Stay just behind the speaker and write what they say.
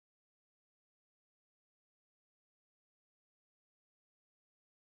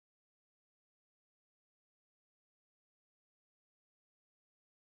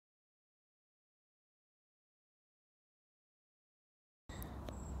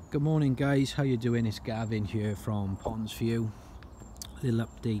Good morning guys, how you doing? It's Gavin here from Ponds View. A little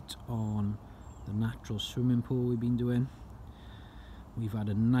update on the natural swimming pool we've been doing. We've had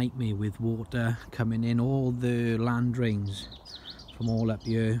a nightmare with water coming in. All the land drains from all up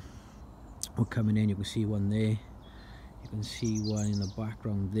here were coming in. You can see one there, you can see one in the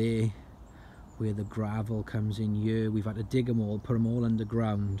background there where the gravel comes in here. We've had to dig them all, put them all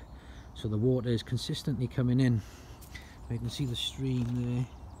underground, so the water is consistently coming in. You can see the stream there.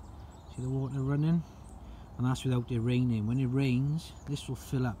 See the water running, and that's without it raining. When it rains, this will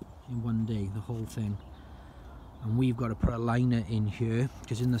fill up in one day, the whole thing. And we've got to put a liner in here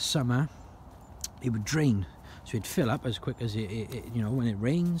because in the summer it would drain, so it'd fill up as quick as it you know, when it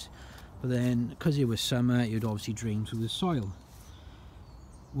rains. But then because it was summer, it would obviously drain through the soil.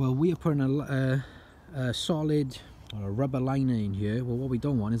 Well, we are putting a solid or a rubber liner in here. Well, what we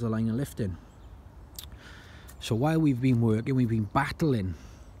don't want is a liner lifting. So while we've been working, we've been battling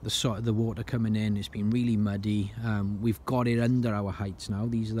the water coming in. It's been really muddy. We've got it under our heights now.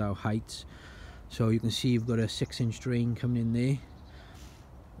 These are our heights, so you can see you've got a 6-inch drain coming in there.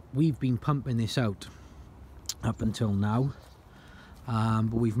 We've been pumping this out up until now,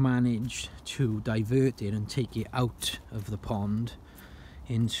 but we've managed to divert it and take it out of the pond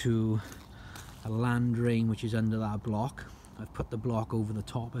into a land drain which is under that block. I've put the block over the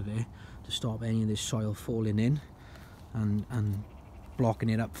top of it to stop any of this soil falling in and blocking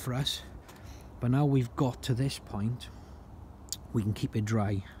it up for us. But now we've got to this point, we can keep it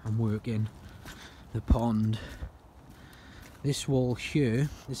dry and working the pond. This wall here,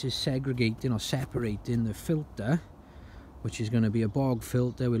 this is segregating or separating the filter, which is going to be a bog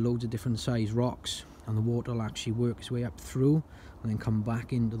filter with loads of different size rocks, and the water will actually work its way up through and then come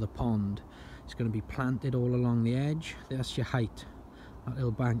back into the pond. It's going to be planted all along the edge. That's your height. That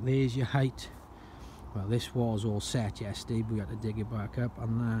little bank there's your height. Well, this was all set yesterday, but we had to dig it back up,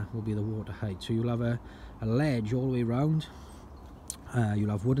 and that will be the water height. So you'll have a ledge all the way around. You'll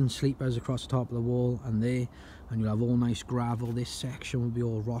have wooden sleepers across the top of the wall and there, and you'll have all nice gravel. This section will be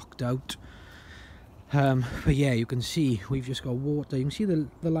all rocked out. But yeah, you can see we've just got water. You can see the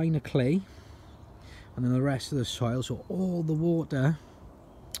line of clay and then the rest of the soil. So all the water,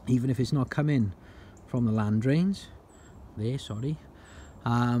 even if it's not coming from the land drains there, sorry,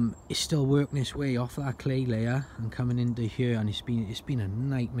 it's still working its way off that clay layer and coming into here, and it's been a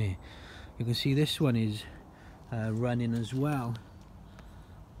nightmare. You can see this one is running as well.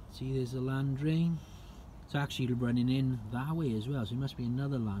 See, there's the land drain. It's actually running in that way as well, so it must be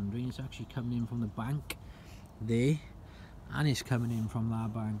another land drain. It's actually coming in from the bank there, and it's coming in from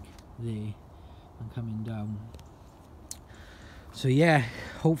that bank there and coming down. So yeah,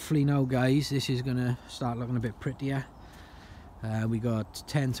 hopefully now guys, this is gonna start looking a bit prettier. We got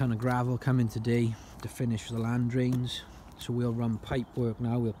 10 ton of gravel coming today to finish the land drains, so we'll run pipe work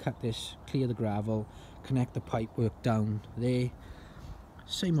now. We'll cut this, clear the gravel, connect the pipe work down there.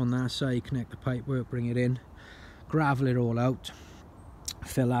 Same on that side, connect the pipe work, bring it in, gravel it all out,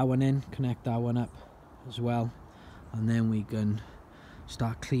 fill that one in, connect that one up as well, and then we can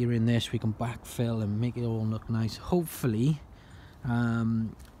start clearing this. We can backfill and make it all look nice. Hopefully,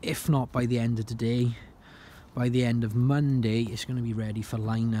 if not by the end of today, by the end of Monday, it's going to be ready for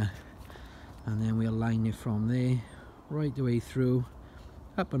liner, and then we'll line it from there right the way through,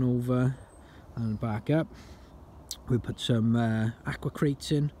 up and over and back up. We'll put some aqua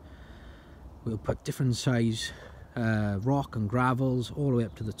crates in. We'll put different size rock and gravels all the way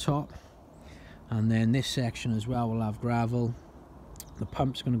up to the top, and then this section as well will have gravel. The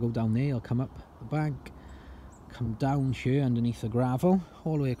pump's going to go down there. It'll come up the bank, come down here underneath the gravel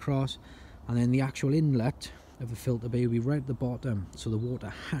all the way across, and then the actual inlet of the filter bay will be right at the bottom, so the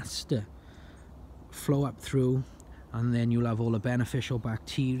water has to flow up through, and then you'll have all the beneficial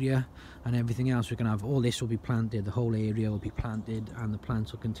bacteria and everything else. We can have all this will be planted, the whole area will be planted, and the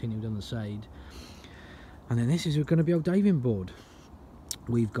plants will continue down the side. And then this is going to be our diving board.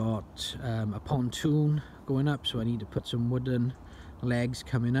 We've got a pontoon going up, so I need to put some wooden legs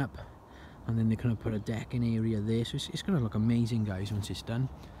coming up, and then they're going to put a decking area there, so it's going to look amazing guys once it's done.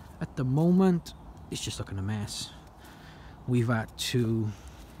 At the moment it's just looking a mess. We've had to, you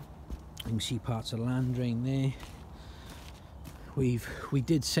can see parts of the land drain there. We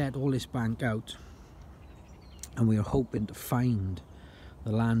did set all this bank out, and we were hoping to find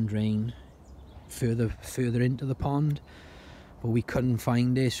the land drain further into the pond, but we couldn't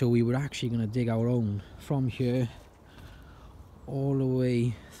find it, so we were actually going to dig our own from here all the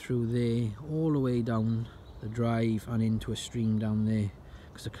way through there, all the way down the drive and into a stream down there,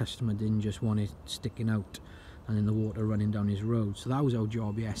 because the customer didn't just want it sticking out and then the water running down his road. So that was our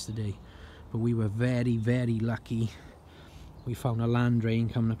job yesterday, but we were very lucky We found a land drain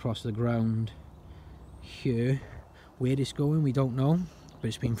coming across the ground here. Where it's going we don't know, but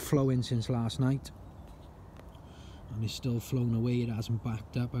it's been flowing since last night and it's still flowing away. It hasn't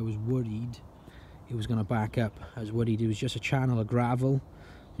backed up. I was worried it was going to back up. I was worried it was just a channel of gravel,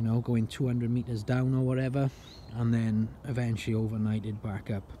 you know, going 200 meters down or whatever, and then eventually overnight it'd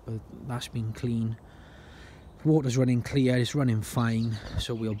back up. But that's been clean. Water's running clear, it's running fine,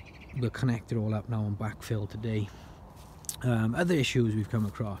 so we'll connect it all up now and backfill today. Other issues we've come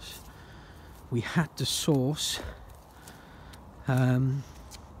across: we had to source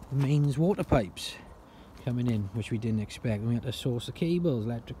mains water pipes coming in, which we didn't expect. We had to source the cables,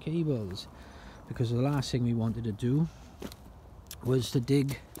 electric cables, because the last thing we wanted to do was to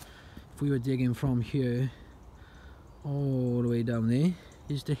dig. If we were digging from here all the way down there,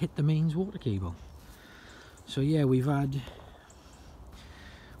 is to hit the mains water cable. So yeah, we've had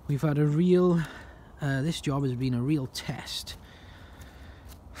a real this job has been a real test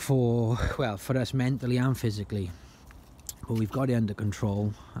for, well, for us mentally and physically, but we've got it under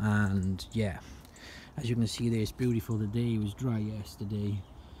control. And yeah, as you can see there, it's beautiful today. It was dry yesterday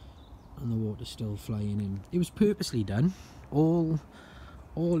and the water's still flying in. It was purposely done. All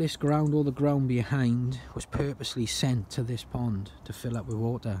this ground, all the ground behind was purposely sent to this pond to fill up with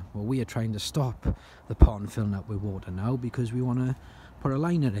water. Well, we are trying to stop the pond filling up with water now because we want to put a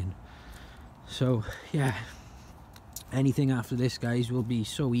liner in. So yeah, anything after this, guys, will be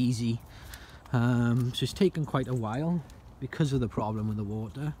so easy. So it's taken quite a while because of the problem with the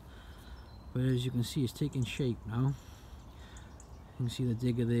water, but as you can see, it's taking shape now. You can see the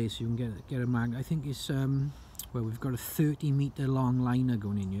digger there, so you can get a mag. I think it's well, we've got a 30-meter long liner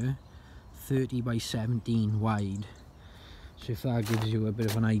going in here, 30 by 17 wide. So if that gives you a bit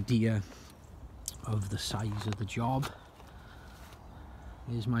of an idea of the size of the job.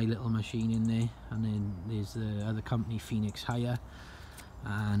 There's my little machine in there, and then there's the other company, Phoenix Hire,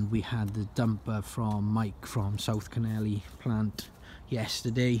 and we had the dumper from Mike from South Kennelly plant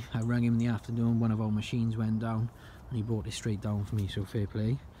yesterday. I rang him in the afternoon, one of our machines went down and he brought it straight down for me, so fair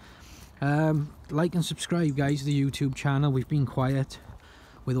play. Like and subscribe, guys, to the YouTube channel. We've been quiet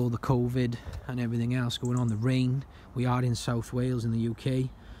with all the COVID and everything else going on, the rain. We are in South Wales in the UK,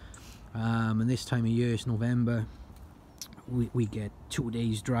 and this time of year, it's November, we get 2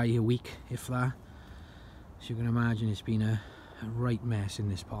 days dry a week, if that. So you can imagine it's been a right mess in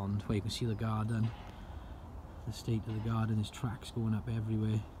this pond. Where you can see the garden, the state of the garden. There's tracks going up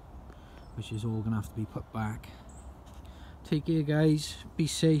everywhere, which is all going to have to be put back. Take care, guys, be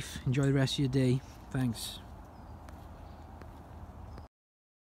safe, enjoy the rest of your day. Thanks.